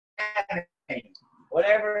having,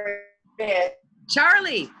 whatever it is.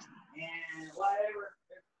 Charley. And whatever.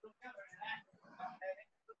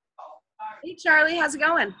 Hey, Charley, how's it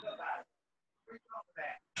going?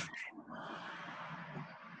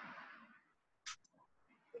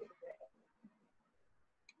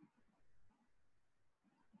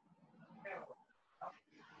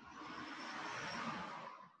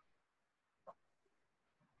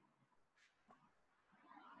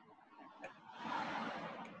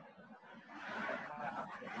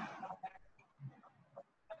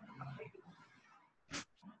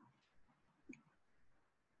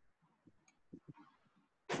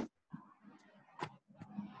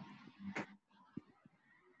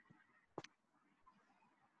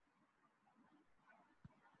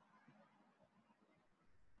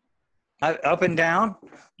 Up and down?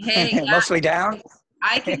 Hey, yeah. Mostly down?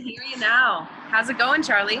 I can hear you now. How's it going,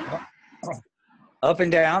 Charley? Up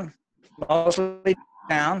and down, mostly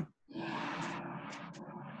down.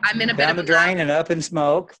 I'm in a bit down of the drain and up in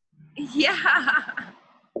smoke. Yeah.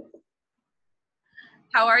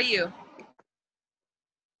 How are you?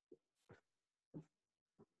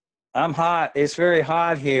 I'm hot. It's very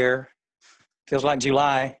hot here. Feels like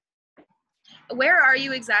July. Where are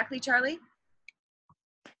you exactly, Charley?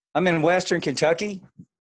 I'm in Western Kentucky.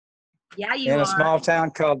 Yeah, you in are. a small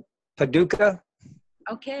town called Paducah.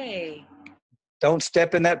 Okay. Don't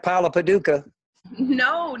step in that pile of Paducah.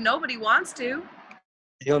 No, nobody wants to.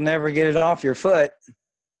 You'll never get it off your foot.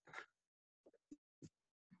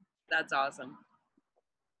 That's awesome.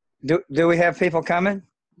 Do we have people coming?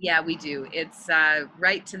 Yeah, we do. It's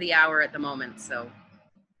right to the hour at the moment, so.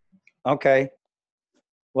 Okay.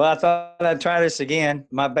 Well, I thought I'd try this again.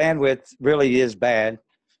 My bandwidth really is bad.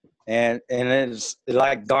 And it's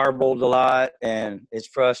like garbled a lot, and it's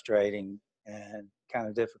frustrating and kind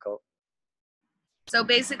of difficult. So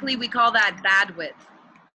basically, we call that bad width.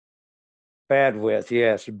 Bad width,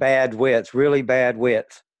 yes. Bad width, really bad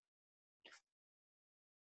width.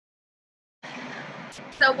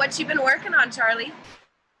 So what you been working on, Charley?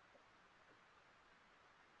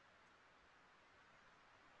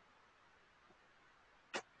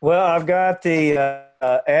 Well, I've got the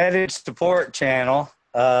added support channel.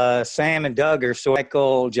 Sam and Doug are, so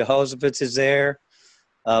Michael Jehoshaphat is there.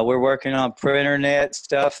 We're working on printernet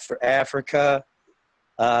stuff for Africa.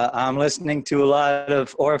 I'm listening to a lot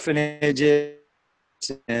of orphanages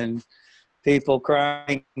and people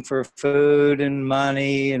crying for food and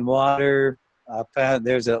money and water. I found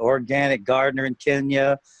there's an organic gardener in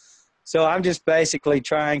Kenya. So I'm just basically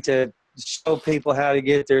trying to show people how to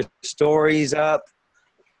get their stories up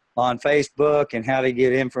on Facebook and how to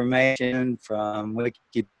get information from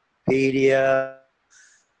Wikipedia.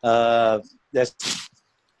 That's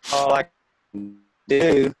all I can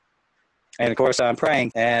do. And of course, I'm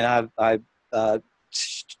praying, and I'm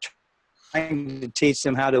trying to teach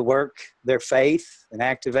them how to work their faith and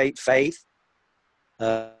activate faith,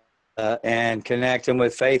 and connect them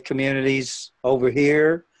with faith communities over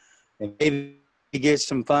here, and maybe get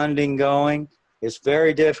some funding going. It's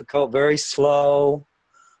very difficult, very slow,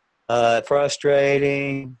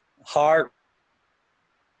 frustrating, hard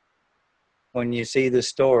when you see the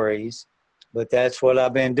stories, but that's what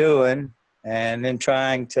I've been doing, and then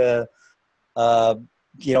trying to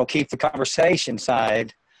keep the conversation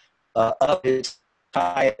side of its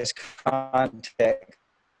highest context.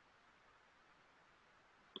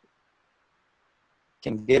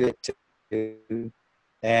 Can get it to,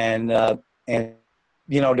 and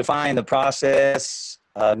define the process,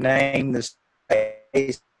 name the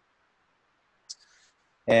space,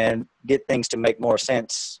 and get things to make more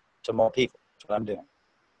sense to more people. That's what I'm doing.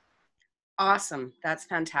 Awesome. That's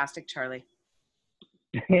fantastic, Charley.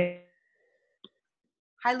 Hi,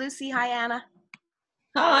 Lucy. Hi, Anna.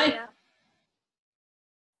 Hi.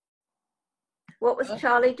 What was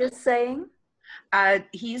Charley just saying?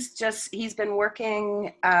 He's been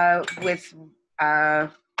working with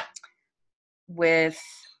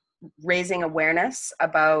raising awareness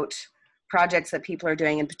about projects that people are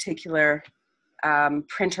doing, in particular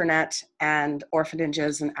printernet and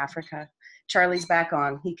orphanages in Africa. Charley's back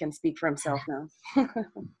on. He can speak for himself now.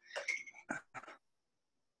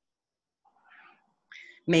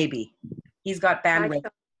 Maybe. He's got bandwidth.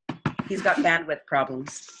 He's got bandwidth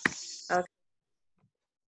problems. Okay.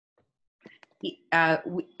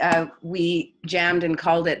 We jammed and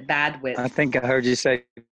called it badwidth. I think I heard you say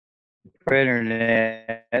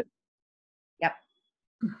printernet. Yep.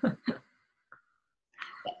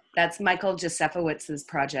 That's Michael Josephowitz's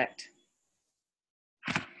project.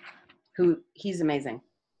 He's amazing.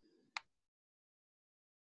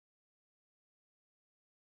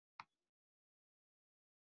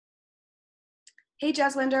 Hey, Hey,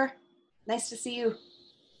 Jaswinder. Nice to see you.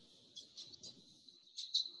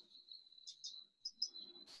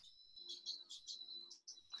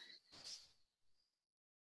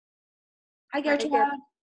 Hi, Gertraud.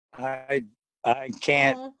 I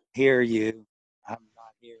can't hear you. I'm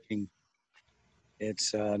not hearing.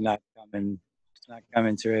 It's not coming. It's not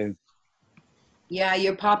coming through. Yeah,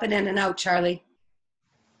 you're popping in and out, Charlie.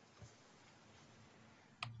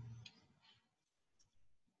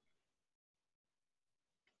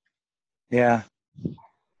 Yeah.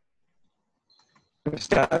 It's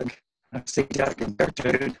Doug. I see Doug and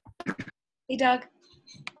Gertrude. Hey, Doug.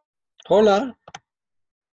 Hola.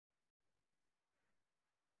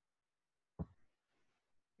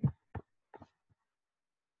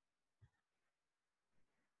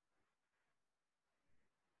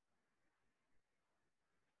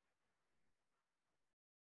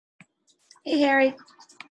 Hey, Harry.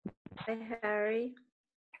 Hi, Harry.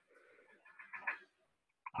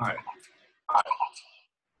 Hi.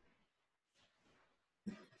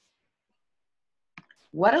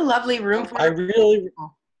 What a lovely room for I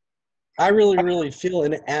really feel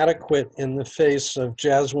inadequate in the face of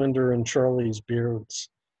Jaswinder and Charley's beards.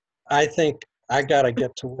 I think I gotta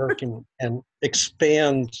get to work and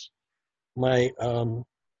expand my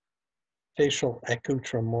facial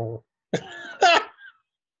accoutrement.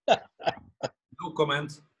 No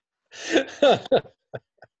comment.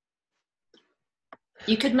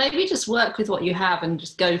 You could maybe just work with what you have and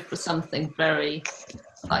just go for something very,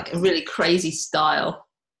 like a really crazy style.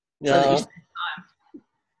 Yeah, So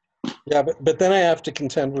yeah, but then I have to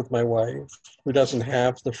contend with my wife, who doesn't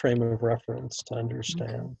have the frame of reference to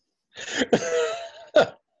understand.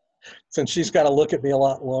 Since she's got to look at me a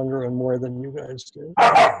lot longer and more than you guys do.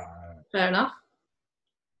 fair enough.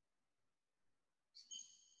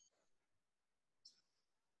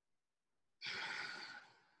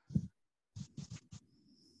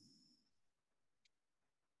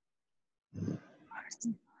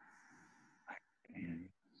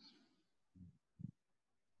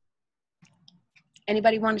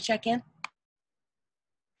 Anybody want to check in?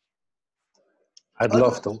 I'd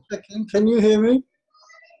love to. Can you hear me?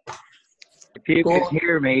 If you can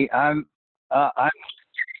hear me, I'm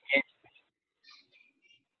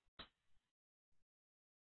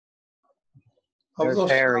there's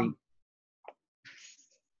Harry.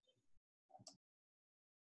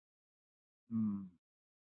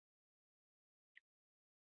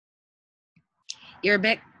 You're a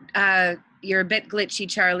bit glitchy,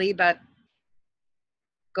 Charlie, but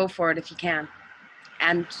go for it if you can.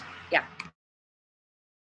 And yeah.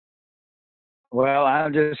 Well,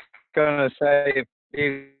 I'm just gonna say a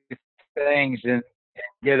few things and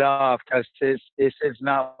get off because this is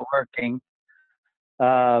not working.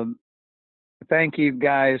 Thank you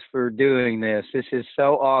guys for doing this. This is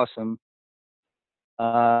so awesome.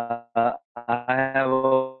 I have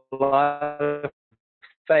a lot of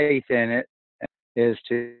faith in it. Is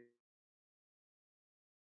to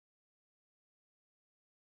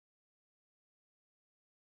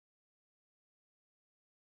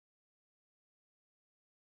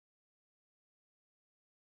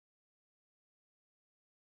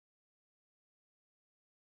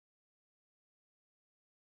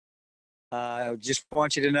I just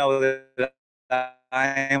want you to know that I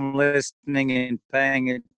am listening and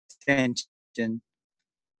paying attention,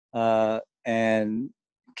 and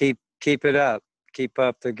keep it up. Keep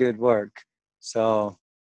up the good work. So,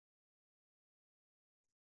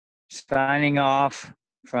 signing off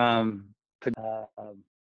from.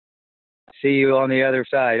 See you on the other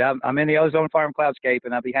side. I'm in the ozone farm cloudscape,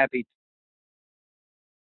 and I'll be happy.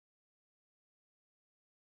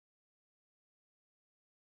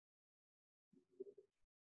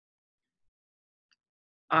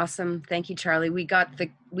 Awesome. Thank you, Charlie. We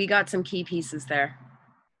got some key pieces there.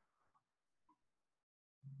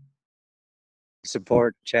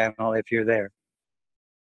 Support channel if you're there.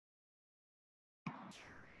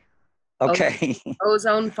 Okay.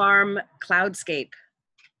 Ozone Farm Cloudscape.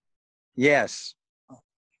 Yes.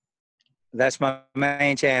 That's my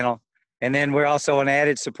main channel. And then we're also on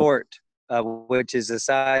added support, which is a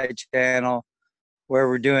side channel where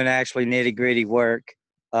we're doing actually nitty gritty work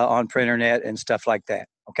on PrinterNet and stuff like that.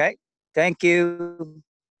 Okay. Thank you.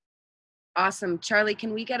 Awesome. Charlie,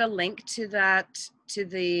 can we get a link to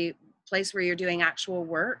the place where you're doing actual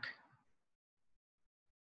work?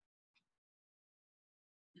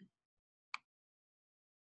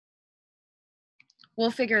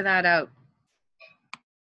 We'll figure that out.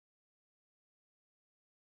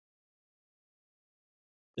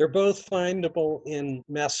 They're both findable in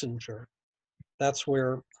Messenger. That's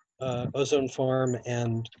where Ozone Farm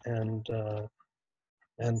and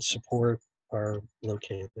support are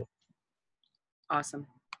located. Awesome.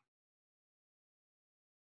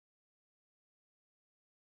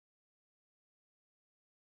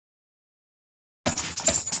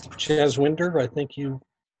 Jaswinder, I think you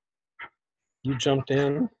jumped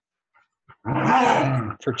in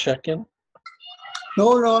for check-in.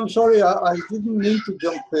 No, I'm sorry. I didn't mean to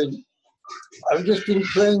jump in. I've just been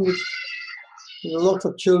playing with a lot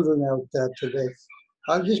of children out there today.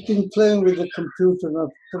 I've just been playing with the computer and I've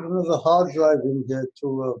put another hard drive in here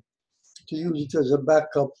to use it as a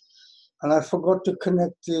backup. And I forgot to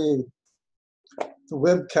connect the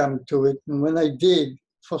webcam to it. And when I did,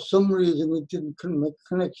 for some reason, it didn't make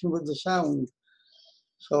connection with the sound.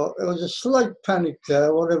 So it was a slight panic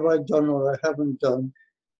there. What have I done or I haven't done?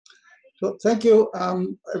 So thank you.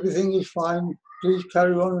 Everything is fine. Please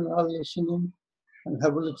carry on and I'll listen in and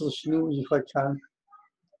have a little snooze if I can.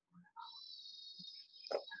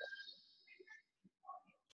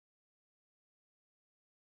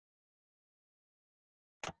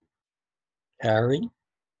 Harry?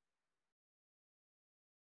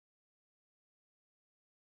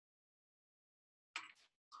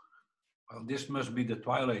 Well, this must be the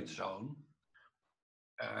twilight zone,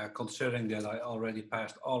 considering that I already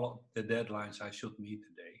passed all of the deadlines I should meet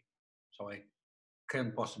today. So I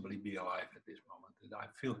can't possibly be alive at this moment. And I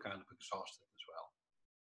feel kind of exhausted as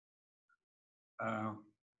well.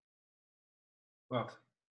 But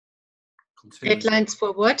Deadlines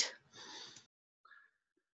for what?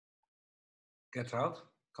 Gertraud,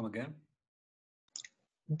 come again.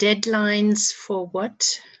 Deadlines for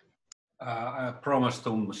what? I promised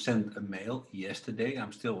to send a mail yesterday.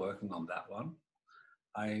 I'm still working on that one.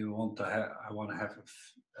 I want to have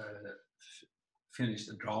finished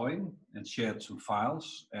a drawing and shared some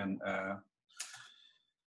files and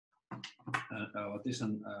what is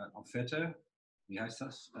an offerte? Wie heißt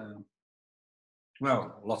das?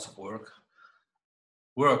 Well, lots of work.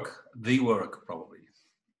 The work probably.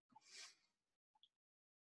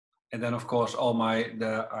 And then of course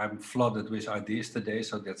I'm flooded with ideas today,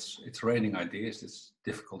 so it's raining ideas. It's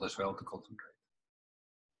difficult as well to concentrate.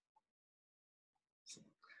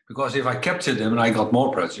 Because if I captured them and I got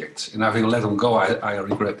more projects and I will let them go, I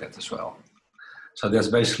regret that as well. So that's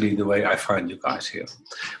basically the way I find you guys here.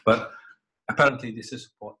 But apparently this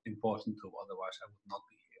is important too, otherwise I would not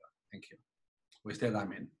be here. Thank you. With that,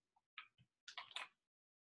 I'm in.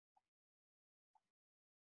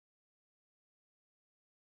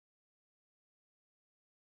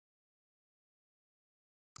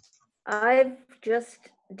 I've just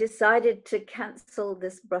decided to cancel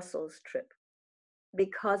this Brussels trip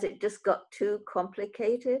because it just got too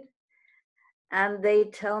complicated. And they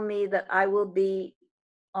tell me that I will be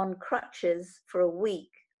on crutches for a week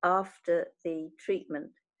after the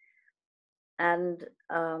treatment. And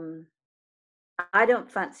I don't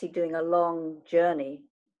fancy doing a long journey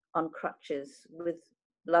on crutches with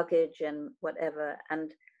luggage and whatever.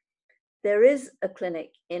 And there is a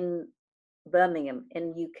clinic in Birmingham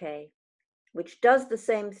in UK, which does the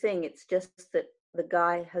same thing. It's just that the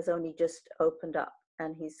guy has only just opened up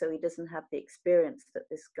and so he doesn't have the experience that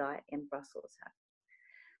this guy in Brussels had.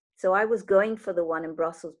 So I was going for the one in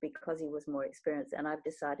Brussels because he was more experienced, and I've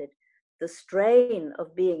decided the strain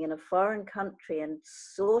of being in a foreign country and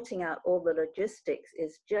sorting out all the logistics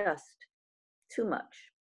is just too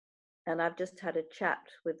much. And I've just had a chat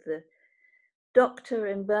with the doctor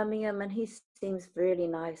in Birmingham and he seems really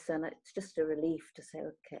nice, and it's just a relief to say,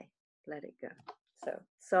 okay, let it go. So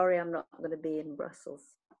sorry, I'm not going to be in Brussels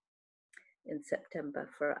in September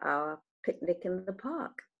for our picnic in the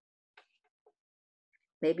park.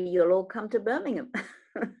 Maybe you'll all come to Birmingham.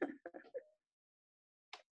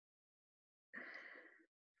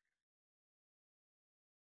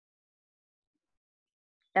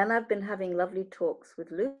 And I've been having lovely talks with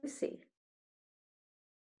Lucy.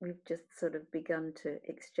 We've just sort of begun to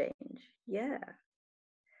exchange. Yeah.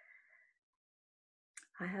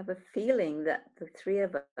 I have a feeling that the three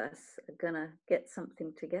of us are going to get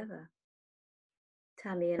something together.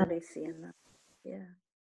 Tammy and Lucy and that. Yeah.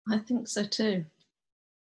 I think so too.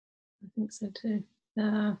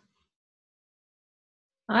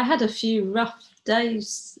 I had a few rough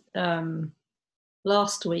days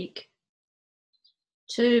last week.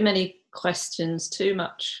 Too many questions, too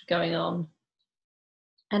much going on.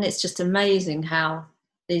 And it's just amazing how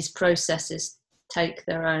these processes take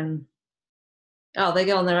their own, they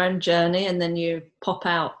go on their own journey and then you pop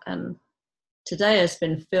out. And today has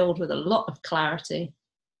been filled with a lot of clarity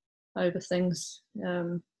over things.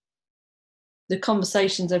 The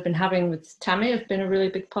conversations I've been having with Tammy have been a really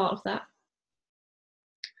big part of that.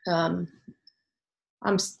 I'm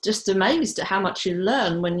just amazed at how much you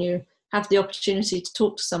learn when you have the opportunity to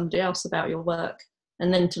talk to somebody else about your work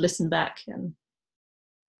and then to listen back. And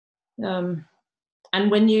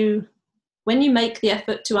when you make the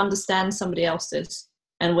effort to understand somebody else's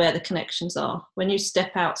and where the connections are, when you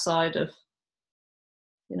step outside of,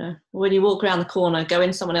 when you walk around the corner, go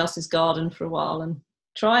in someone else's garden for a while and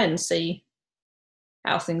try and see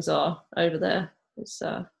how things are over there.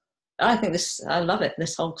 I love it,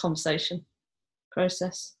 this whole conversation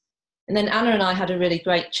process. And then Anna and I had a really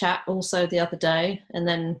great chat also the other day, and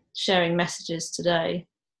then sharing messages today.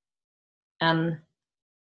 And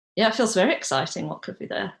yeah, it feels very exciting what could be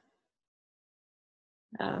there.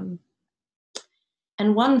 And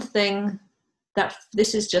one thing that,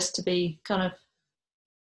 this is just to be kind of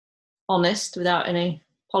honest without any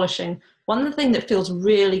polishing, one thing that feels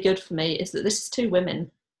really good for me is that this is 2 women.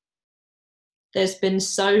 There's been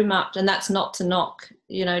so much, and that's not to knock,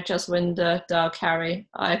 Jaswinder, Doug, Harry.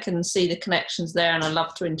 I can see the connections there, and I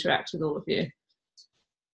love to interact with all of you.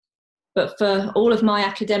 But for all of my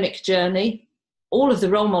academic journey, all of the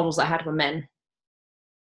role models I had were men.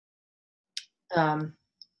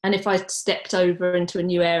 And if I stepped over into a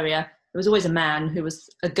new area, there was always a man who was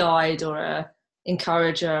a guide or a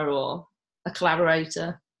encourager or a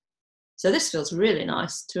collaborator. So this feels really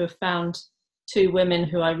nice to have found 2 women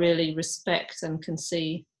who I really respect and can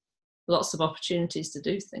see lots of opportunities to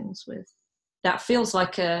do things with. That feels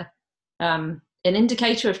like an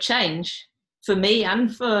indicator of change for me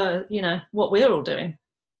and for, what we're all doing.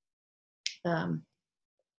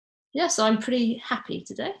 So I'm pretty happy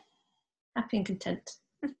today. Happy and content.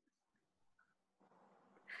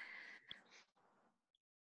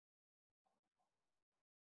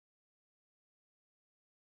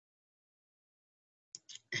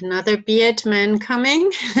 Another beard man coming.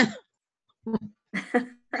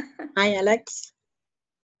 Hi, Alex.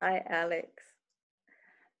 Hi, Alex.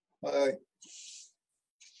 Hi.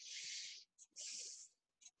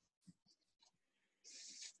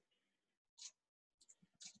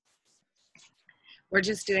 We're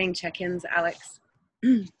just doing check-ins, Alex.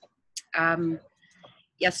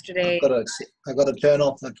 Yesterday. I've got to turn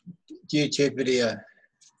off the YouTube video.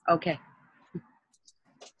 Okay.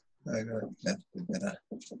 That's better.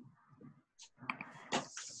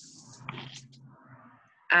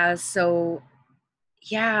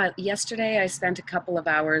 Yesterday I spent a couple of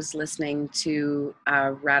hours listening to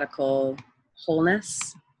Radical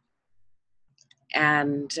Wholeness.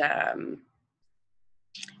 And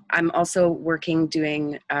I'm also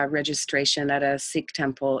doing registration at a Sikh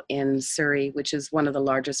temple in Surrey, which is one of the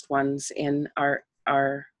largest ones in our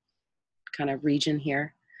kind of region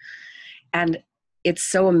here. And it's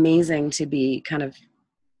so amazing to be kind of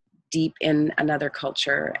deep in another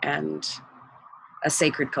culture and a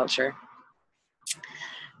sacred culture.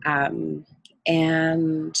 And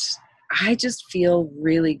I just feel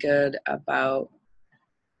really good about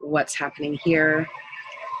what's happening here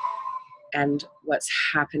and what's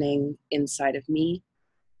happening inside of me,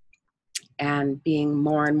 and being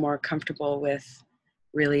more and more comfortable with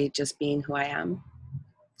really just being who I am.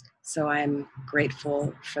 So I'm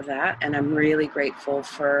grateful for that, and I'm really grateful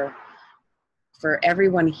for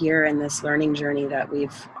everyone here in this learning journey that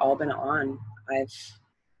we've all been on. I'm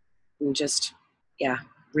just,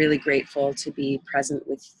 really grateful to be present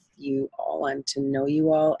with you all and to know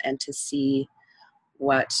you all and to see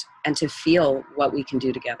and to feel what we can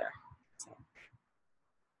do together. So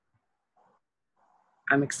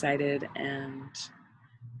I'm excited, and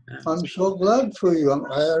I'm so glad for you.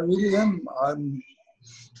 I really am.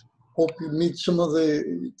 Hope you meet some of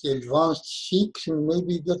the advanced Sikhs and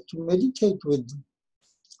maybe get to meditate with them.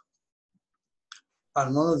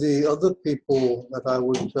 And one of the other people that I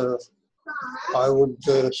would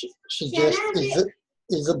suggest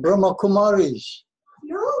is the Brahma Kumaris.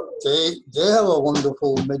 They have a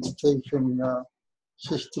wonderful meditation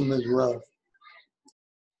system as well.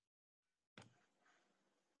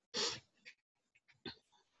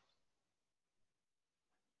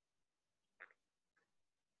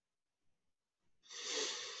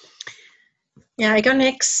 Yeah, I go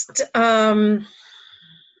next. Tammy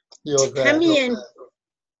and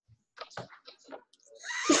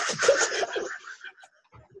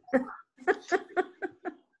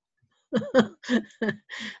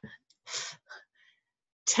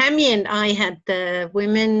Tammy and I had the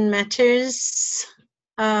Women Matters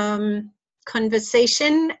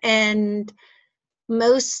conversation, and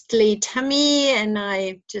mostly Tammy and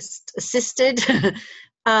I just assisted,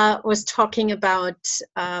 was talking about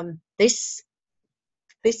this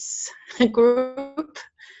group.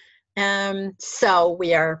 So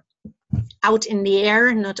we are out in the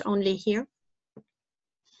air, not only here.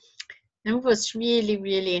 It was really,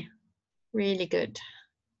 really, really good.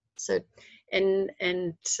 So, and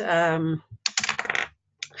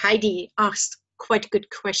Heidi asked quite good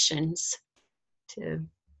questions to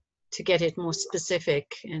get it more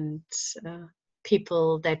specific, and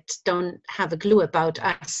people that don't have a clue about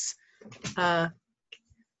us,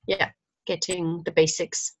 getting the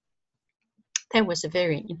basics. That was a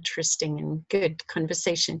very interesting and good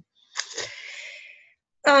conversation.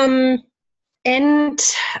 And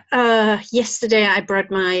yesterday I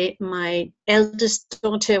brought my eldest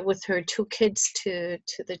daughter with her 2 kids to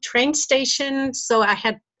the train station. So I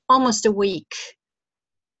had almost a week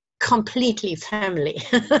completely family.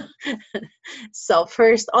 So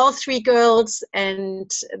first all 3 girls, and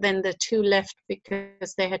then the 2 left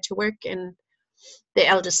because they had to work, and the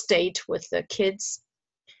eldest stayed with the kids.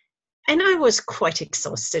 And I was quite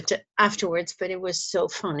exhausted afterwards, but it was so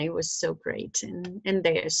fun. It was so great. And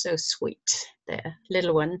they are so sweet. The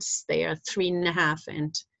little ones, they are 3.5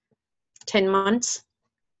 and 10 months.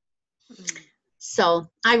 So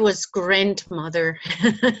I was grandmother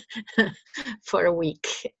for a week,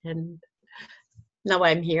 and now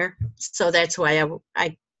I'm here. So that's why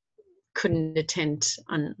I couldn't attend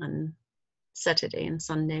on Saturday and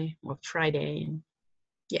Sunday or Friday. And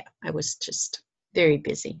yeah, I was just very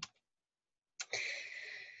busy.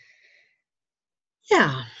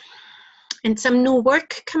 Yeah, and some new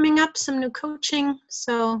work coming up, some new coaching.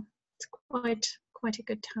 So it's quite a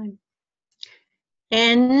good time.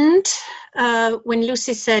 And when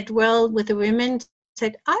Lucy said, well, with the women,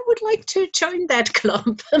 said, I would like to join that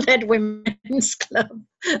club, that women's club.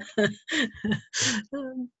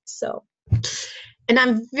 So, and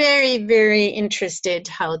I'm very, very interested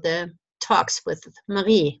how the talks with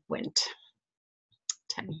Marie went,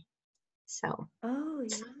 Tammy. So. Oh,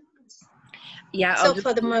 yeah. Yeah. So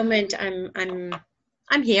for the moment,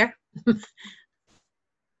 I'm here.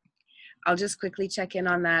 I'll just quickly check in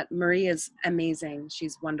on that. Marie is amazing.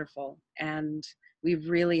 She's wonderful. And we've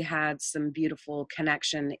really had some beautiful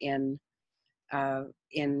connection in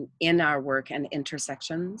our work and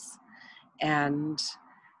intersections. And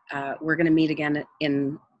we're going to meet again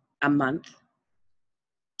in a month.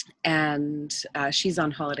 And she's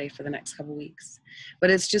on holiday for the next couple weeks. But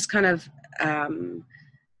it's just kind of,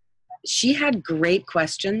 she had great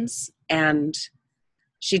questions, and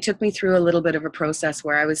she took me through a little bit of a process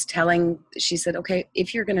where I was she said, okay,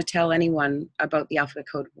 if you're going to tell anyone about the alphabet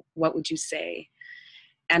code, what would you say?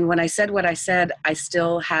 And when I said what I said, I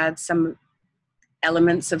still had some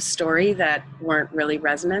elements of story that weren't really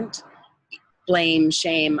resonant. Blame,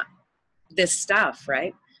 shame, this stuff,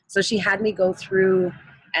 right? So she had me go through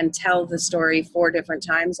and tell the story 4 different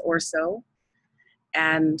times or so.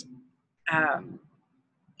 And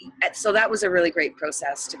so that was a really great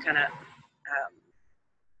process to kind of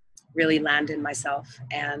really land in myself.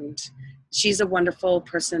 And she's a wonderful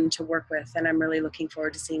person to work with, and I'm really looking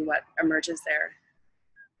forward to seeing what emerges there.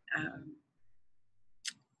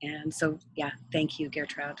 And so, yeah, thank you,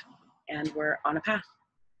 Gertraud. And we're on a path.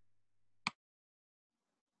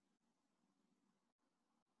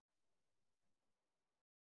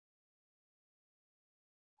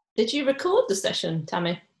 Did you record the session,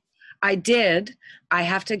 Tammy? I did. I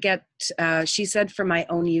have to get, she said for my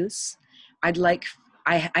own use, I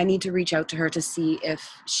need to reach out to her to see if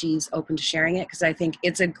she's open to sharing it, because I think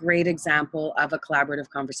it's a great example of a collaborative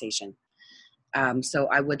conversation. So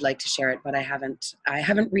I would like to share it, but I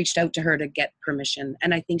haven't reached out to her to get permission,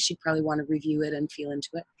 and I think she'd probably want to review it and feel into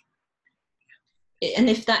it. And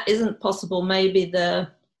if that isn't possible, maybe the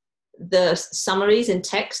summaries in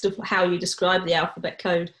text of how you describe the alphabet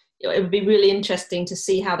code, it would be really interesting to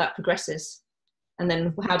see how that progresses. And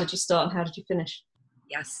then how did you start and how did you finish?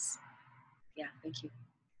 Yes. Yeah, thank you.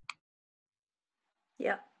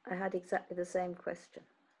 Yeah, I had exactly the same question.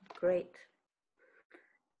 Great.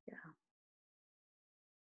 Yeah.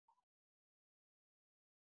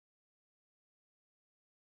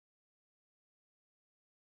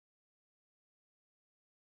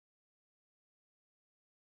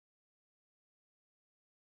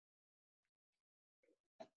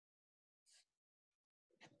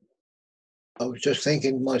 I was just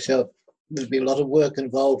thinking to myself, there'd be a lot of work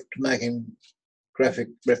involved making graphic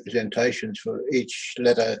representations for each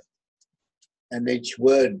letter and each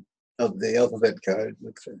word of the alphabet code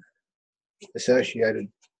with associated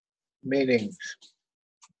meanings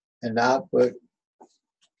and artwork.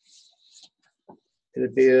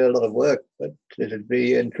 It'd be a lot of work, but it'd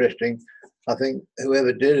be interesting. I think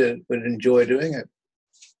whoever did it would enjoy doing it,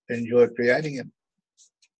 enjoy creating it.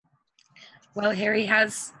 Well, Harry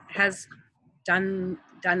has done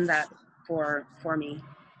that for me.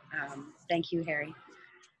 Thank you, Harry.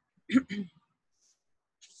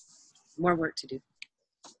 More work to do.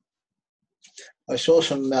 I saw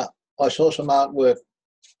some artwork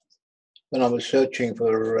when I was searching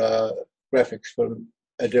for graphics for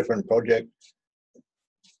a different project,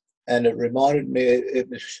 and it reminded me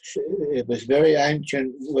it was very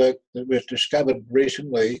ancient work that was discovered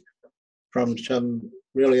recently from some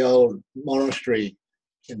really old monastery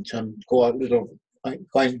in some quiet little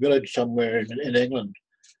quaint village somewhere in England.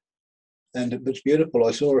 And it was beautiful.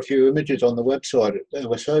 I saw a few images on the website. They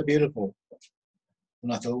were so beautiful.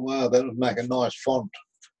 And I thought, wow, that would make a nice font,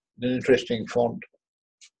 an interesting font.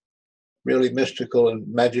 Really mystical and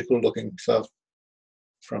magical looking stuff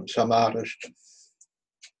from some artist.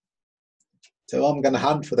 So I'm going to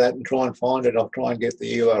hunt for that and try and find it. I'll try and get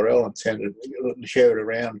the URL and send it and share it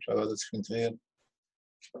around so others can see it.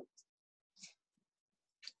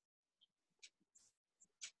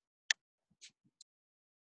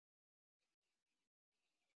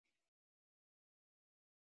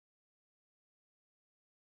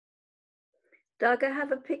 Doug, I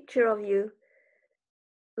have a picture of you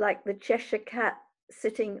like the Cheshire Cat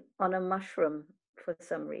sitting on a mushroom for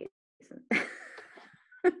some reason.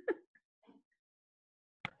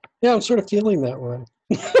 Yeah, I'm sort of feeling that way.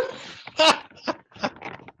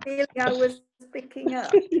 Feeling I was picking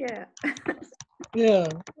up, yeah. Yeah,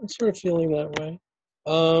 I'm sort of feeling that way.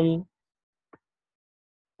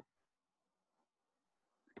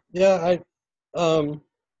 Yeah,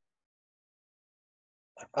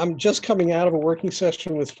 I'm just coming out of a working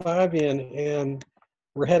session with Fabian, and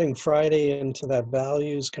we're heading Friday into that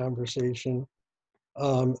values conversation.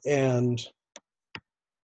 And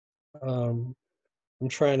I'm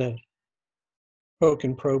trying to poke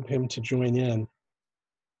and probe him to join in.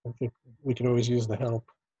 I think we could always use the help.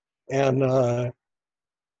 And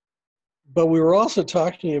but we were also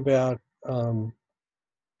talking about,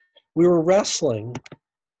 we were wrestling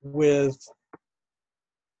with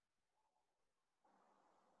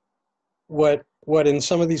what in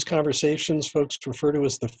some of these conversations folks refer to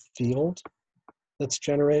as the field that's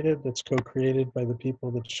generated, that's co-created by the people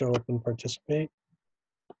that show up and participate.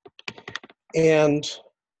 And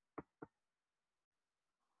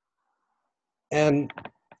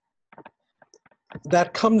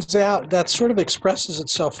that comes out, that sort of expresses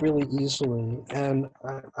itself really easily. And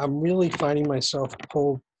I'm really finding myself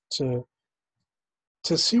pulled to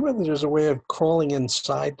see whether there's a way of crawling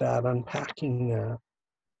inside that, unpacking that,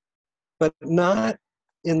 but not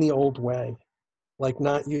in the old way, like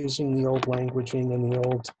not using the old languaging and the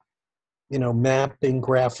old, mapping,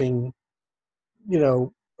 graphing,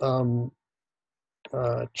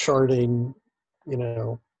 charting,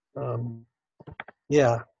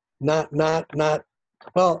 not,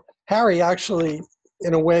 well, Harry, actually,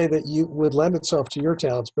 in a way that you would lend itself to your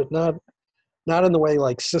talents, but not in the way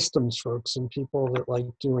like systems folks and people that like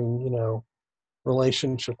doing,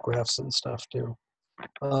 relationship graphs and stuff do.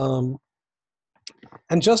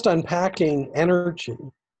 And just unpacking energy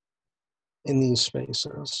in these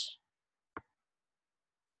spaces.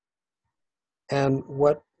 And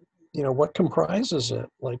what comprises it?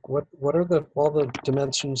 Like what are all the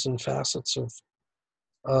dimensions and facets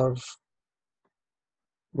of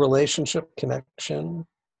relationship, connection,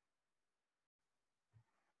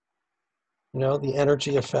 the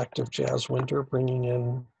energy effect of Jaswinder bringing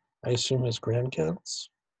in, I assume, his grandkids.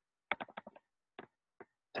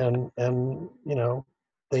 And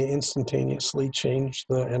they instantaneously change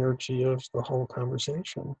the energy of the whole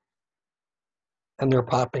conversation. And their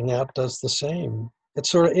popping out does the same. It's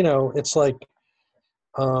sort of, it's like,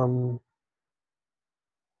 and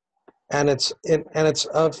it's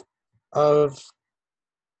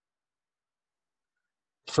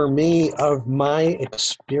for me, of my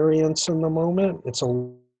experience in the moment. It's a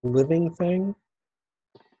living thing.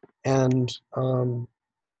 And,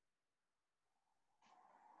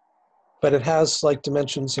 but it has like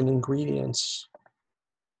dimensions and ingredients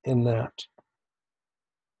in that.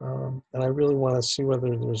 And I really want to see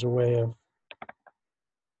whether there's a way of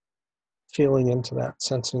feeling into that,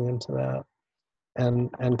 sensing into that,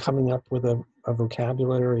 and coming up with a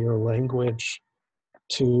vocabulary or language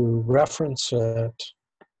to reference it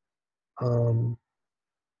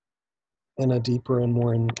in a deeper and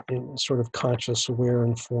more in sort of conscious, aware,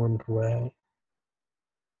 informed way.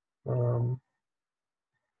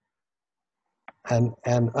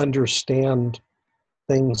 And understand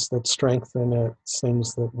things that strengthen it,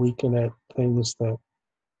 things that weaken it, things that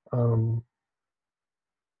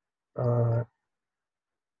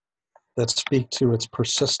that speak to its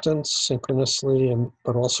persistence synchronously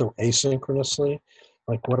but also asynchronously.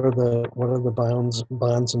 Like what are the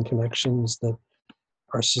bonds and connections that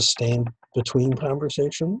are sustained between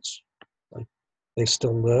conversations? Like they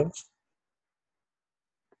still live.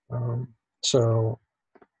 So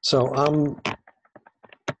I'm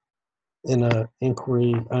in a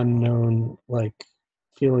inquiry unknown, like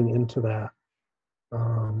feeling into that.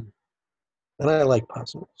 And I like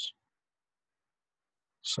puzzles.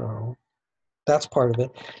 So that's part of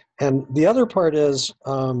it. And the other part is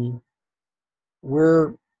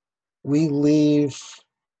we leave,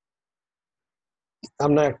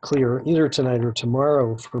 I'm not clear, either tonight or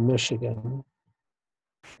tomorrow for Michigan,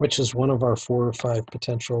 which is one of our 4 or 5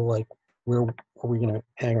 potential, like, where are we going to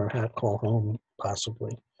hang our hat, call home,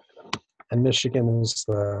 possibly. And Michigan is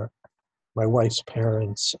my wife's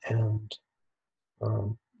parents, and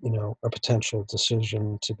a potential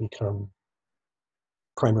decision to become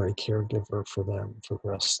primary caregiver for them for the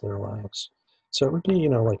rest of their lives. So it would be,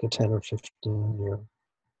 like a 10 or 15 year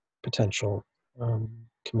potential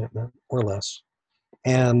commitment or less.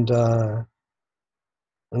 And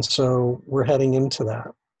so we're heading into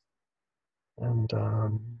that. And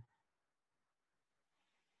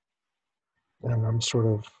I'm sort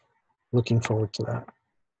of looking forward to that.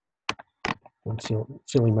 And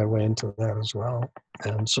feeling my way into that as well,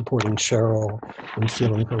 and supporting Cheryl and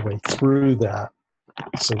feeling her way through that,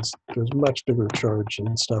 since there's much bigger charge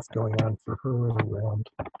and stuff going on for her around,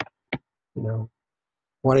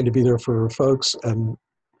 wanting to be there for her folks, and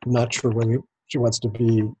not sure whether she wants to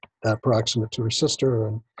be that proximate to her sister,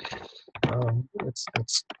 and it's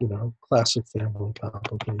classic family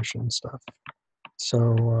complication stuff.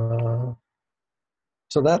 So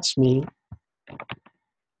that's me.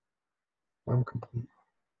 I'm complete.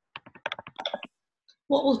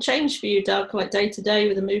 What will change for you, Doug, like day to day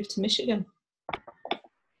with a move to Michigan?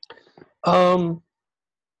 A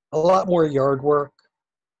lot more yard work.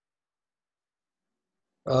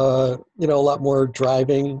 A lot more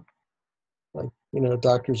driving, like,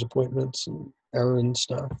 doctor's appointments and errand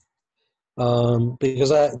stuff. Because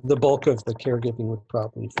the bulk of the caregiving would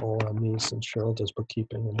probably fall on me, since Cheryl does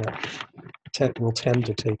bookkeeping, and that will tend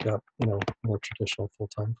to take up, more traditional full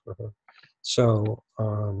time for her. So,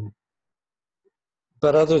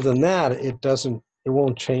 but other than that, it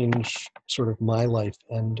won't change sort of my life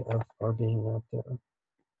end of our being out there,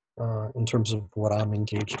 in terms of what I'm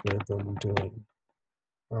engaged with and doing,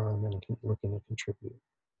 and looking to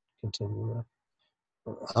continue with.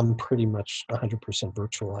 I'm pretty much 100%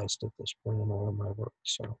 virtualized at this point in all of my work,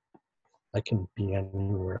 so I can be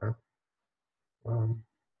anywhere,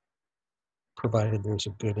 provided there's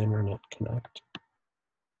a good internet connect.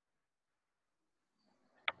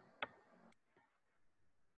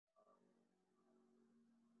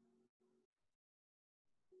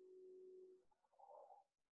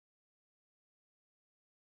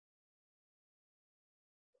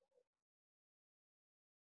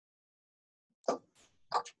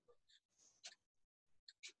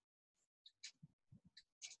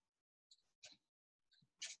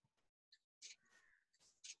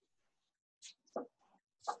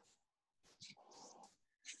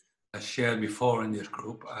 I shared before in this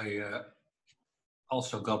group, I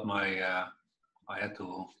also got I had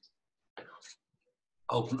to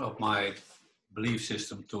open up my belief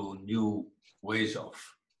system to new ways of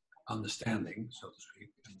understanding, so to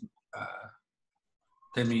speak. And,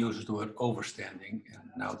 Tammy uses the word overstanding, and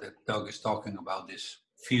now that Doug is talking about this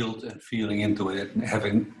field and feeling into it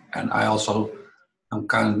and I also am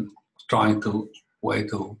kind of trying to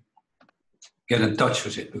get in touch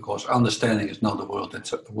with it, because understanding is not a word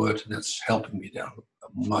that's helping me there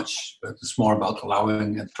much, but it's more about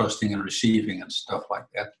allowing and trusting and receiving and stuff like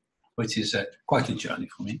that, which is quite a journey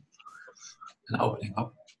for me, and opening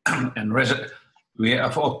up. And we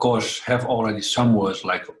have, of course, have already some words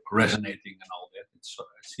like resonating and all that. It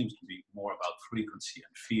seems to be more about frequency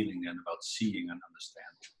and feeling than about seeing and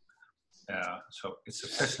understanding. So it's a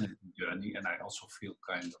fascinating journey, and I also feel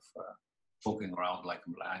kind of walking around like a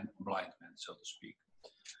blind man, so to speak.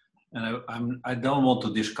 And I don't want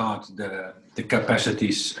to discard the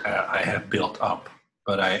capacities I have built up,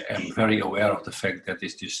 but I am very aware of the fact that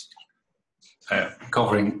it's just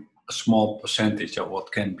covering a small percentage of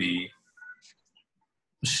what can be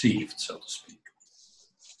perceived, so to speak.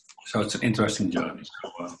 So it's an interesting journey,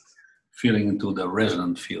 so, feeling into the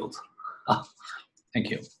resonant field. Thank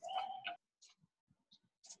you.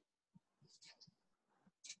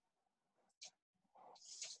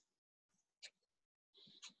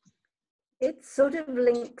 It sort of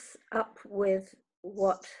links up with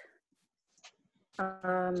what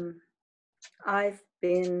I've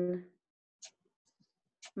been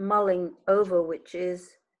mulling over, which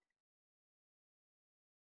is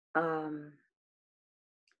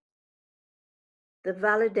the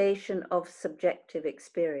validation of subjective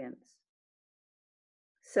experience.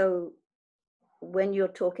 So when you're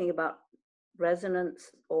talking about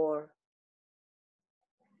resonance or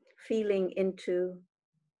feeling into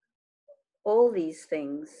all these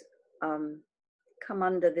things come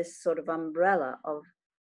under this sort of umbrella of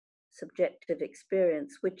subjective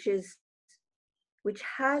experience, which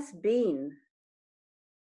has been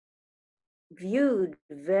viewed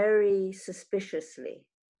very suspiciously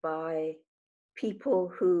by people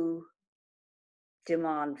who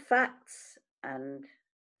demand facts and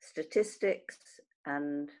statistics,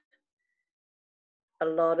 and a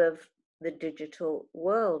lot of the digital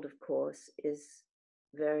world, of course, is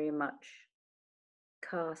very much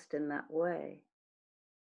cast in that way.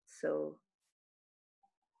 So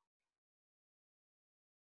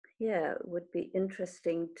yeah, it would be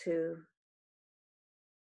interesting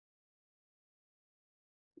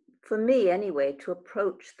for me anyway, to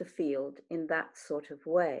approach the field in that sort of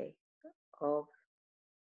way of,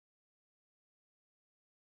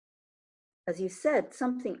 as you said,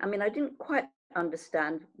 something, I mean, I didn't quite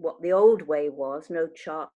understand what the old way was, no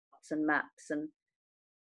charts and maps,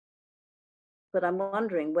 but I'm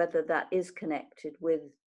wondering whether that is connected with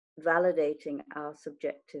validating our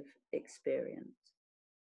subjective experience,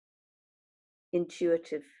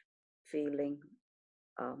 intuitive feeling,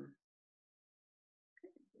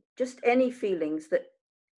 just any feelings that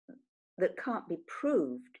can't be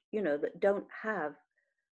proved, you know, that don't have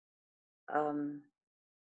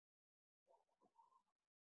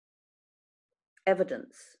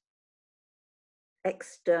evidence,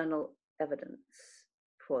 external evidence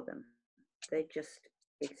for them. They just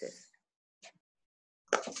exist.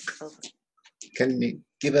 Over. Can you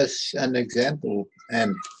give us an example,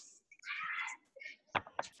 Anne?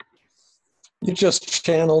 You just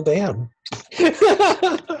channeled Anne.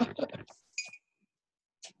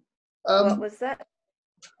 What was that?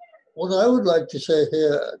 What I would like to say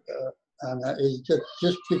here, Anna, is that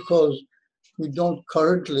just because we don't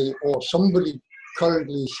currently, or somebody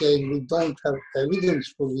currently saying we don't have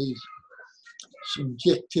evidence for these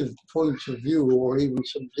subjective points of view or even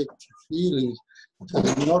subjective feelings,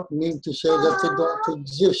 does not mean to say that they don't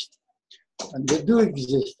exist. And they do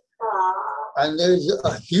exist. And there's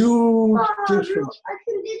a huge difference.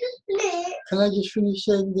 Can I just finish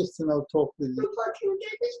saying this and I'll talk with you?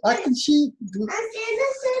 I can see.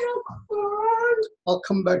 I'll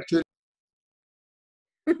come back to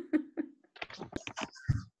it.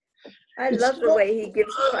 I love the way he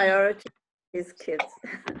gives priority to his kids.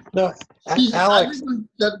 No, Alex.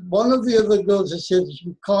 That one of the other girls has said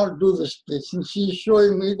you can't do the splits, and she's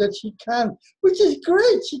showing me that she can, which is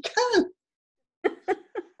great. She can.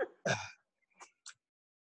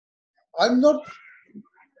 I'm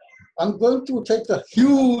going to take a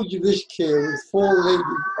huge risk here with 4 ladies.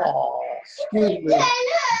 Oh, excuse me.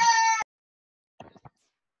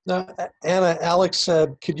 Now, Anna, Alex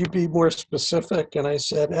said, could you be more specific? And I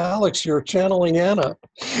said, Alex, you're channeling Anna.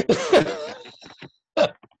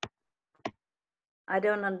 I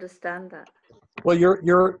don't understand that. Well, you're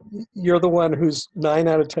the one who's 9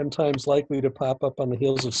 out of 10 times likely to pop up on the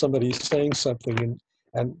heels of somebody saying something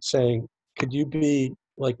and saying, could you be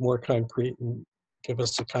like more concrete and give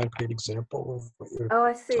us a concrete example of what you're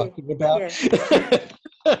talking about? Yes.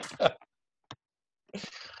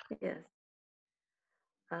 Yes.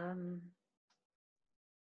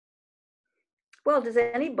 Well, does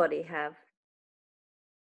anybody have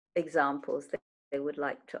examples that they would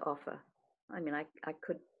like to offer? I mean, I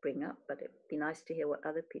could bring up, but it'd be nice to hear what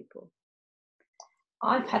other people.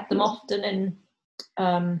 I've had them often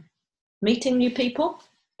in meeting new people,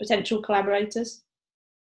 potential collaborators.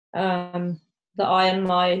 That I and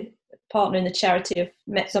my partner in the charity have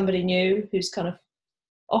met somebody new who's kind of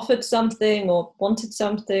offered something or wanted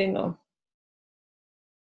something,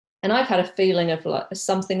 and I've had a feeling of like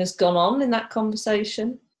something has gone on in that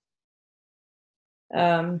conversation.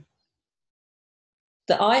 That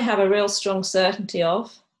I have a real strong certainty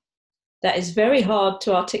of, that is very hard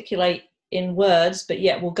to articulate in words, but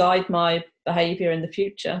yet will guide my behaviour in the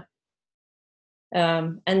future.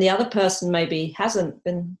 And the other person maybe hasn't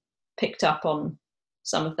been picked up on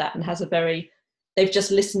some of that and has they've just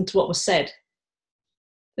listened to what was said.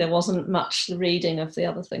 There wasn't much reading of the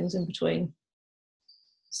other things in between.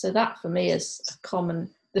 So that for me is a common,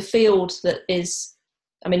 the field that is,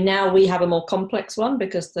 I mean, now we have a more complex one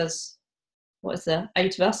because there's, 8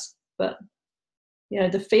 of us, but you know,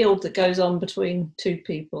 the field that goes on between 2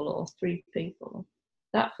 people or 3 people,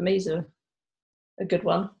 that for me is a good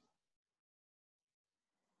one.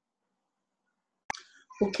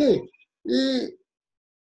 Okay,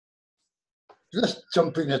 just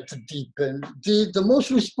jumping at the deep end. The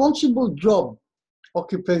most responsible job,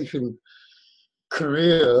 occupation,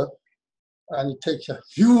 career, and it takes a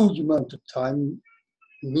huge amount of time,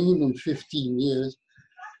 minimum 15 years,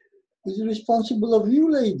 is responsible of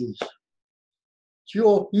you ladies.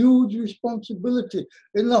 your huge responsibility.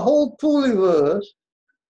 In the whole pooliverse,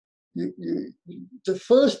 the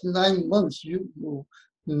first 9 months, you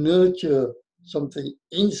nurture something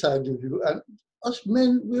inside of you. And us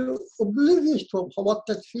men, we're oblivious to what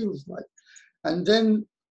that feels like. And then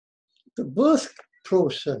the birth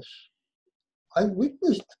process. I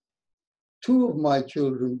witnessed 2 of my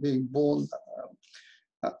children being born.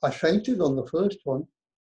 I fainted on the first one.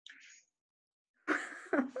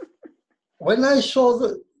 When I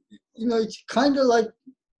saw it's kind of like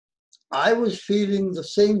I was feeling the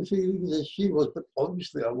same feelings as she was, but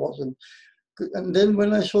obviously I wasn't. And then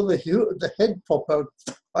when I saw the head pop out,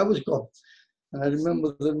 I was gone. And I remember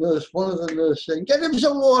one of the nurses saying, "Get him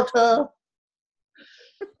some water."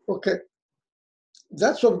 Okay,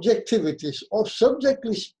 that's objectivity. Or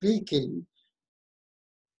subjectively speaking,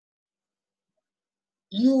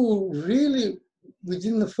 you really,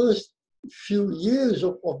 within the first few years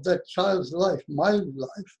of that child's life, my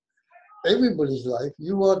life, everybody's life,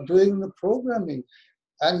 you are doing the programming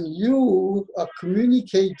and you are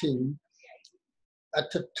communicating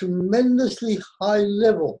at a tremendously high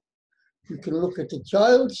level. You can look at a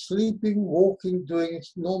child sleeping, walking, doing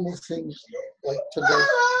its normal things like today.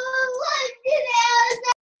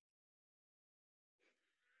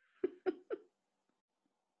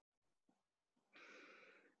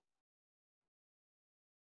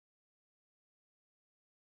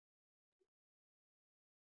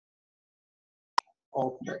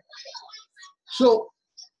 Okay. So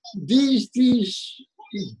these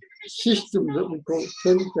systems that we call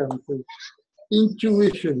chemicals,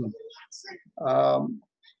 intuition,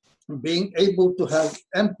 being able to have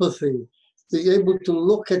empathy, being able to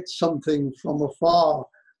look at something from afar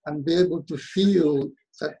and be able to feel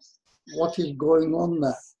that what is going on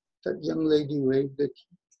there. That young lady waved at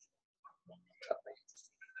you.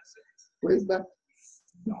 Wave back.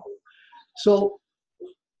 No. So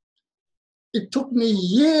it took me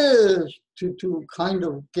years to kind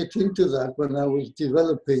of get into that when I was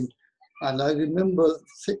developing. And I remember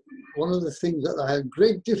one of the things that I had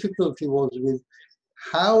great difficulty was with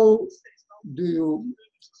how do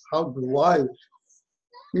I,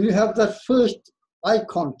 when you have that first eye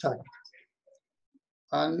contact,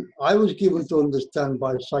 and I was given to understand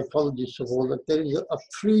by psychologists of all that there is a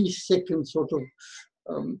 3-second sort of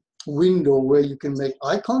window where you can make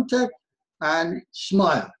eye contact and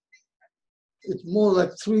smile. It's more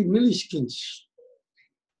like 3 milliseconds.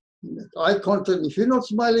 Eye contact, if you're not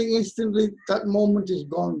smiling instantly, that moment is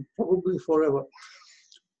gone, probably forever.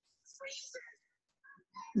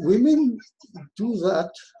 Women do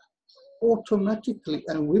that automatically,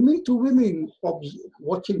 and women to women,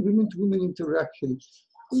 watching women to women interaction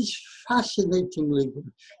is fascinatingly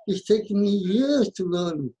good. It's taken me years to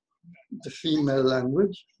learn the female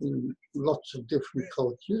language in lots of different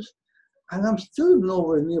cultures, and I'm still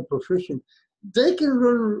nowhere near proficient. They can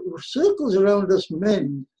run circles around us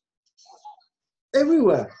men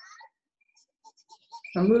everywhere,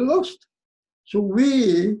 and we're lost. So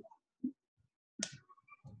we,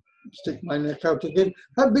 stick my neck out again,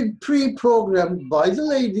 have been pre-programmed by the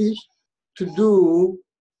ladies to do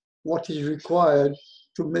what is required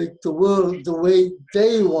to make the world the way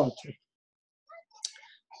they want it.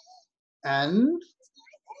 And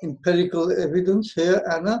empirical evidence here,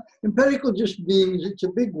 Anna. Empirical just means, it's a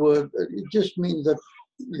big word, it just means that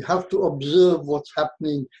you have to observe what's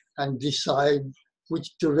happening and decide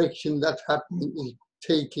which direction that happening is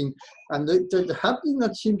taking. And the happening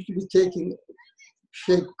that seems to be taking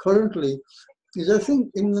shape currently is, I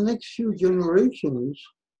think, in the next few generations,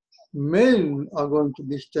 men are going to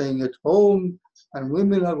be staying at home and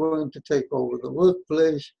women are going to take over the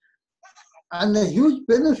workplace. And the huge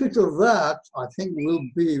benefit of that, I think, will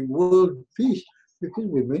be world peace, because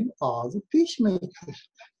women are the peacemakers.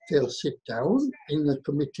 They'll sit down in the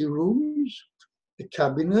committee rooms, the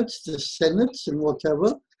cabinets, the senates and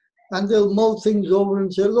whatever, and they'll mull things over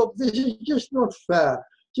and say, look, this is just not fair.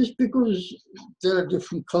 Just because they're a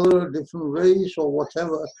different color, different race or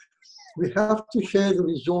whatever, we have to share the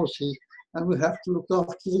resources and we have to look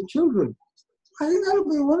after the children. I think that would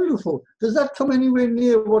be wonderful. Does that come anywhere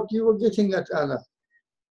near what you were getting at, Anna?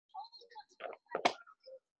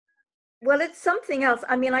 Well, it's something else.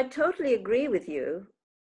 I mean, I totally agree with you,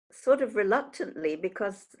 sort of reluctantly,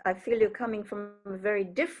 because I feel you're coming from a very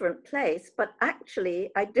different place, but actually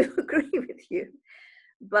I do agree with you.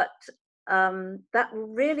 But that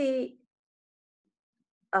really,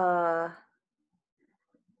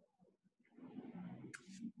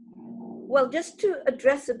 well, just to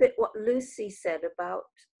address a bit what Lucy said about,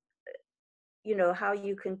 you know, how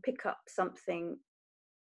you can pick up something,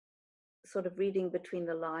 sort of reading between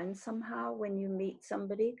the lines somehow when you meet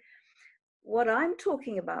somebody. what I'm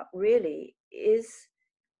talking about really is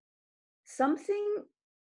something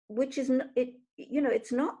which is,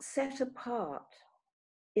 it's not set apart.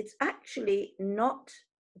 It's actually not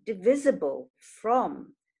divisible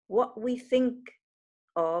from what we think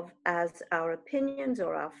of as our opinions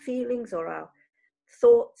or our feelings or our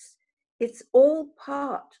thoughts. It's all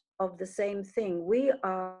part of the same thing. We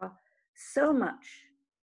are so much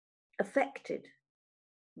affected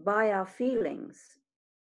by our feelings.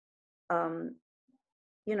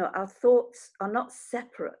 Our thoughts are not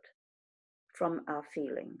separate from our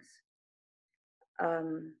feelings.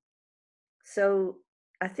 So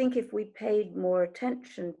I think if we paid more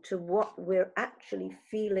attention to what we're actually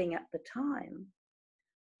feeling at the time,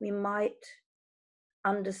 we might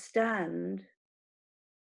understand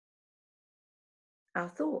our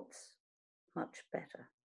thoughts much better,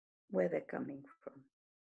 where they're coming from.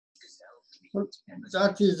 Well,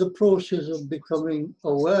 that is the process of becoming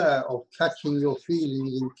aware of catching your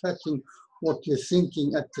feelings and catching what you're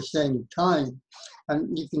thinking at the same time.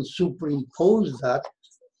 And you can superimpose that.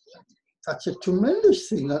 That's a tremendous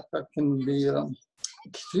thing. That can be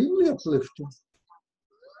extremely uplifting.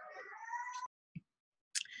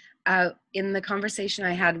 In the conversation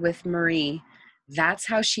I had with Marie, that's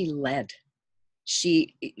how she led.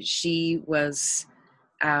 She was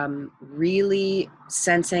really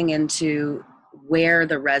sensing into where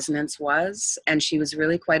the resonance was, and she was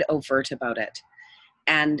really quite overt about it.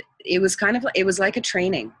 And it was like a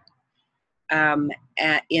training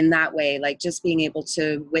in that way, like just being able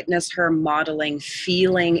to witness her modeling,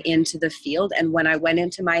 feeling into the field. And when I went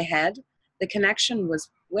into my head, the connection was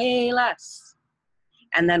way less.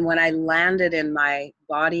 And then when I landed in my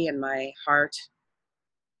body and my heart,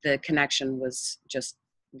 the connection was just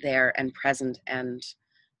there and present, and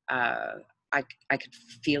I could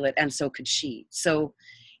feel it, and so could she. So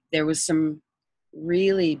there was some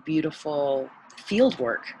really beautiful field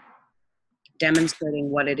work demonstrating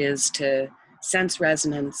what it is to sense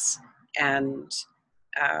resonance and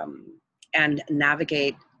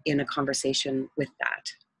navigate in a conversation with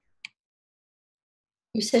that.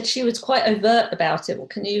 You said she was quite overt about it. Well,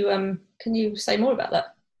 can you say more about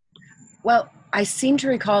that? Well, I seem to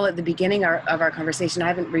recall at the beginning of our conversation, I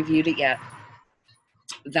haven't reviewed it yet,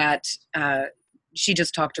 that she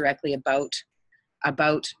just talked directly about,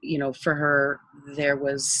 for her, there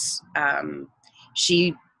was,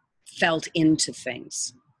 she felt into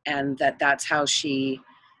things, and that's how she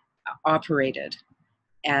operated.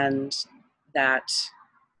 And that,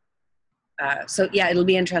 so yeah, it'll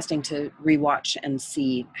be interesting to rewatch and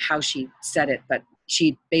see how she said it, but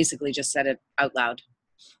she basically just said it out loud,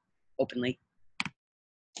 openly.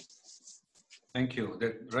 Thank you.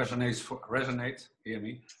 That resonates, hear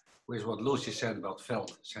me, with what Lucy said about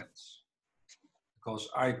felt sense. Because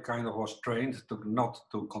I kind of was trained not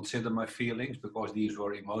to consider my feelings, because these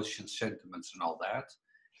were emotions, sentiments, and all that,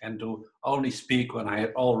 and to only speak when I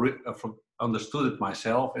had understood it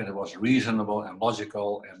myself, and it was reasonable and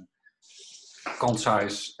logical and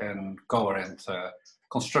concise and coherent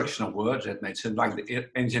construction of words that made sense, like the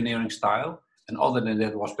engineering style. And other than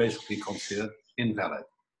that, was basically considered invalid.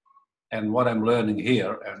 And what I'm learning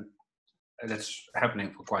here, and that's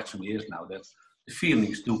happening for quite some years now, that the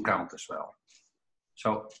feelings do count as well.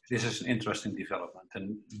 So this is an interesting development.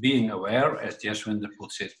 And being aware, as Jaswinder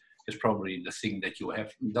puts it, is probably the thing that you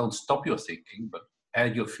have. Don't stop your thinking, but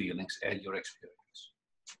add your feelings, add your experience.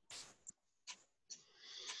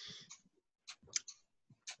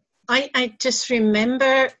 I just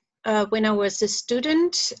remember when I was a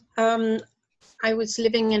student, I was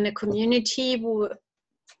living in a community where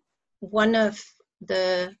one of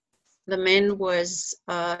the men was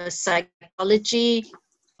a psychology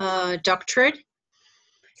doctorate,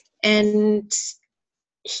 and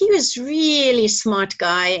he was really smart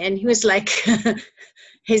guy, and he was like,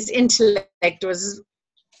 his intellect was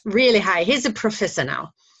really high. He's a professor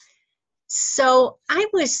now. So I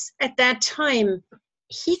was, at that time,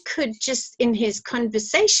 he could just, in his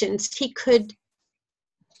conversations, he could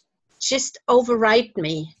just override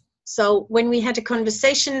me. So when we had a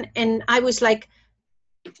conversation and I was like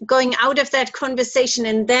going out of that conversation,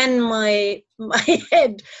 and then my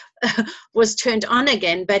head was turned on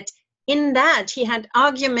again. But in that, he had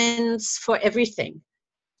arguments for everything.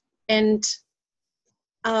 And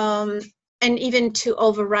even to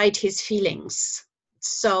override his feelings.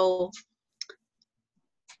 So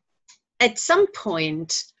at some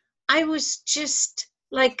point, I was just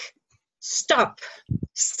like, stop,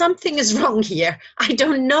 something is wrong here. I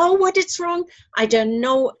don't know what is wrong. I don't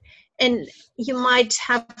know. And you might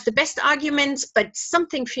have the best arguments, but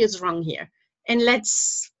something feels wrong here. And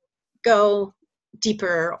let's go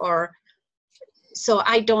deeper. Or so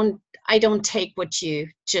I don't I don't take what you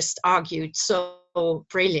just argued so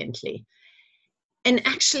brilliantly. And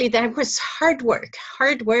actually that was hard work.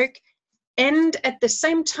 And at the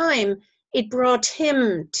same time, it brought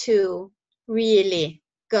him to really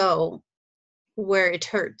go where it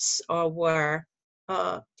hurts, or where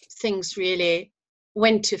things really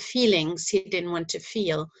went to feelings he didn't want to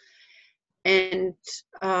feel. And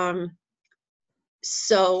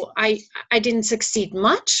so I didn't succeed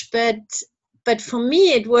much, but for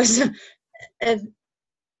me it was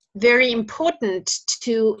very important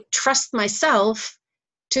to trust myself,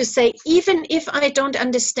 to say, even if I don't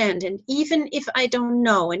understand, and even if I don't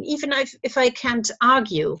know, and even if I can't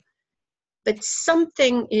argue, but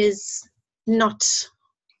something is not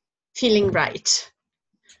feeling right.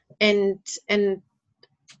 And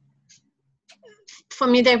for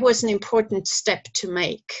me, that was an important step to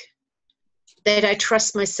make, that I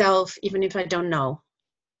trust myself even if I don't know.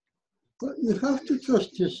 But you have to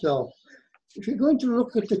trust yourself. If you're going to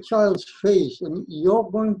look at the child's face and you're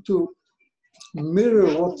going to mirror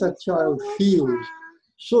what that child feels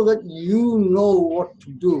so that you know what to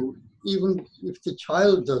do, even if the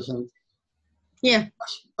child doesn't. Yeah.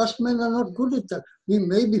 Us men are not good at that. We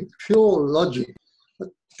may be pure logic, but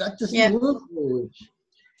that doesn't work always.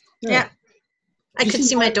 Yeah. I could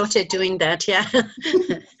see my daughter doing that, yeah.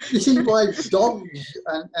 This is why dogs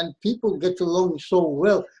and people get along so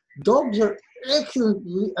well. Dogs are excellent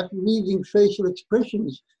at reading facial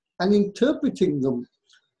expressions and interpreting them.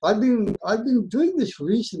 I've been doing this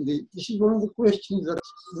recently. This is one of the questions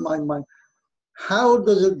that's in my mind. How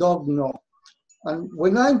does a dog know? And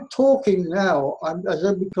when I'm talking now, as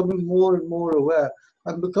I'm becoming more and more aware,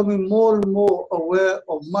 I'm becoming more and more aware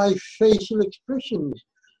of my facial expressions.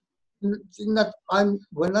 In that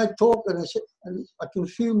when I talk and I can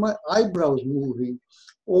feel my eyebrows moving,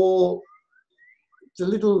 or the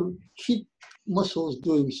little cheek muscles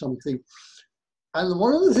doing something. And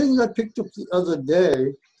one of the things I picked up the other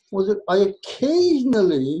day was that I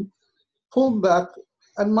occasionally pull back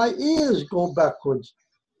and my ears go backwards.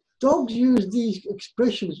 Dogs use these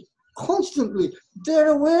expressions constantly.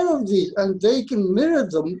 They're aware of these and they can mirror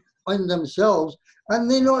them on themselves, and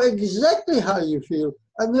they know exactly how you feel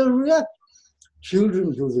and they'll react.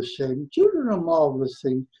 Children do the same. Children are marvelous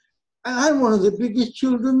things. And I'm one of the biggest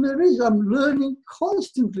children there is. I'm learning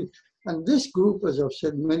constantly. And this group, as I've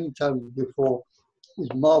said many times before, is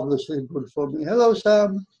marvelously good for me. Hello,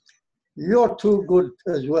 Sam. You're too good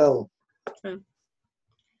as well.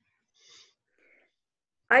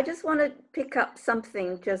 I just want to pick up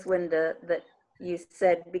something, Jaswinder, that you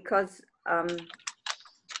said, because I've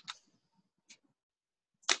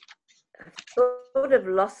sort of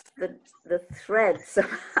lost the thread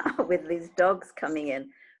somehow with these dogs coming in.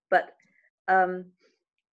 But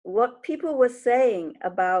what people were saying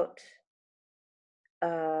about,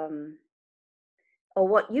 or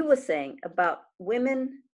what you were saying about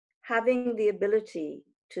women having the ability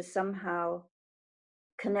to somehow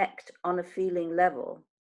connect on a feeling level.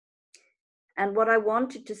 And what I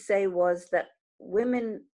wanted to say was that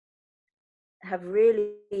women have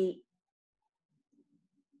really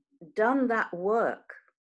done that work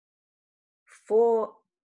for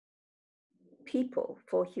people,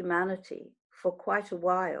 for humanity, for quite a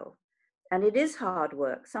while. And it is hard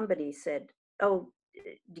work. Somebody said, oh,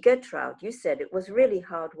 Gertraud, you said it was really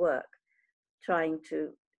hard work trying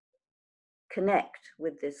to connect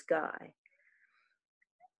with this guy.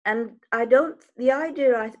 And the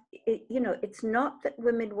idea, it's not that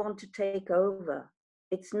women want to take over.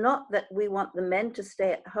 It's not that we want the men to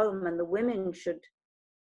stay at home and the women should,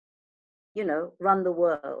 run the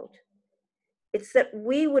world. It's that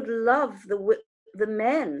we would love the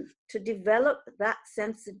men to develop that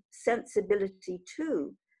sensibility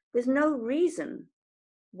too. There's no reason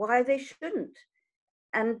why they shouldn't.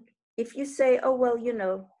 And if you say, oh, well,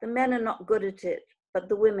 the men are not good at it, but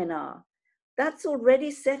the women are, that's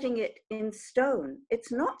already setting it in stone.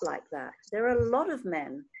 It's not like that. There are a lot of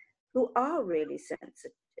men who are really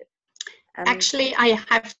sensitive. And actually, I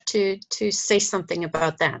have to say something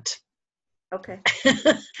about that. Okay.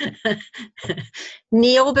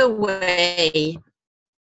 Niobe Way.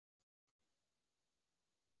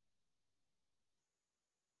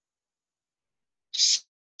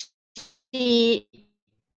 She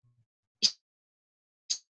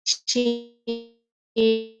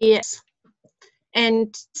yes,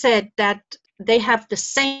 and said that they have the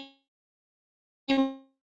same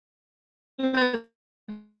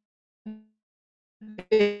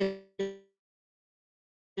ability